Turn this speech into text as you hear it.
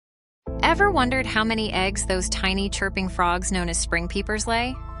Ever wondered how many eggs those tiny chirping frogs known as spring peepers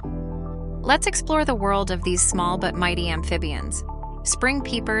lay? Let's explore the world of these small but mighty amphibians. Spring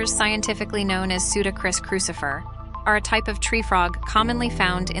peepers, scientifically known as Pseudocris crucifer, are a type of tree frog commonly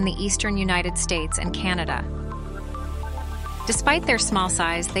found in the eastern United States and Canada. Despite their small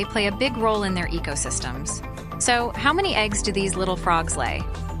size, they play a big role in their ecosystems. So, how many eggs do these little frogs lay?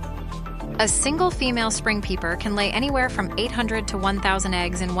 A single female spring peeper can lay anywhere from 800 to 1,000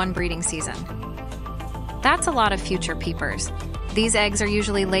 eggs in one breeding season. That's a lot of future peepers. These eggs are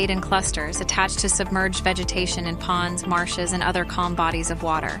usually laid in clusters attached to submerged vegetation in ponds, marshes, and other calm bodies of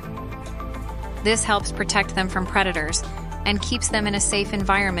water. This helps protect them from predators and keeps them in a safe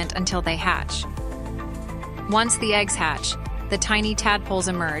environment until they hatch. Once the eggs hatch, the tiny tadpoles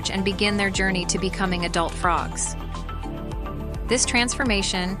emerge and begin their journey to becoming adult frogs. This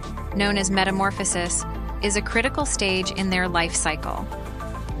transformation, known as metamorphosis, is a critical stage in their life cycle.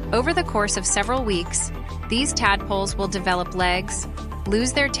 Over the course of several weeks, these tadpoles will develop legs,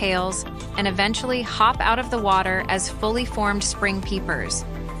 lose their tails, and eventually hop out of the water as fully formed spring peepers,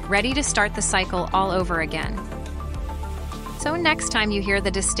 ready to start the cycle all over again. So next time you hear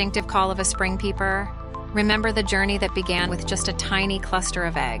the distinctive call of a spring peeper, remember the journey that began with just a tiny cluster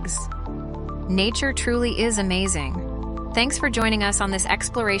of eggs. Nature truly is amazing. Thanks for joining us on this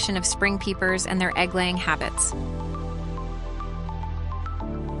exploration of spring peepers and their egg-laying habits.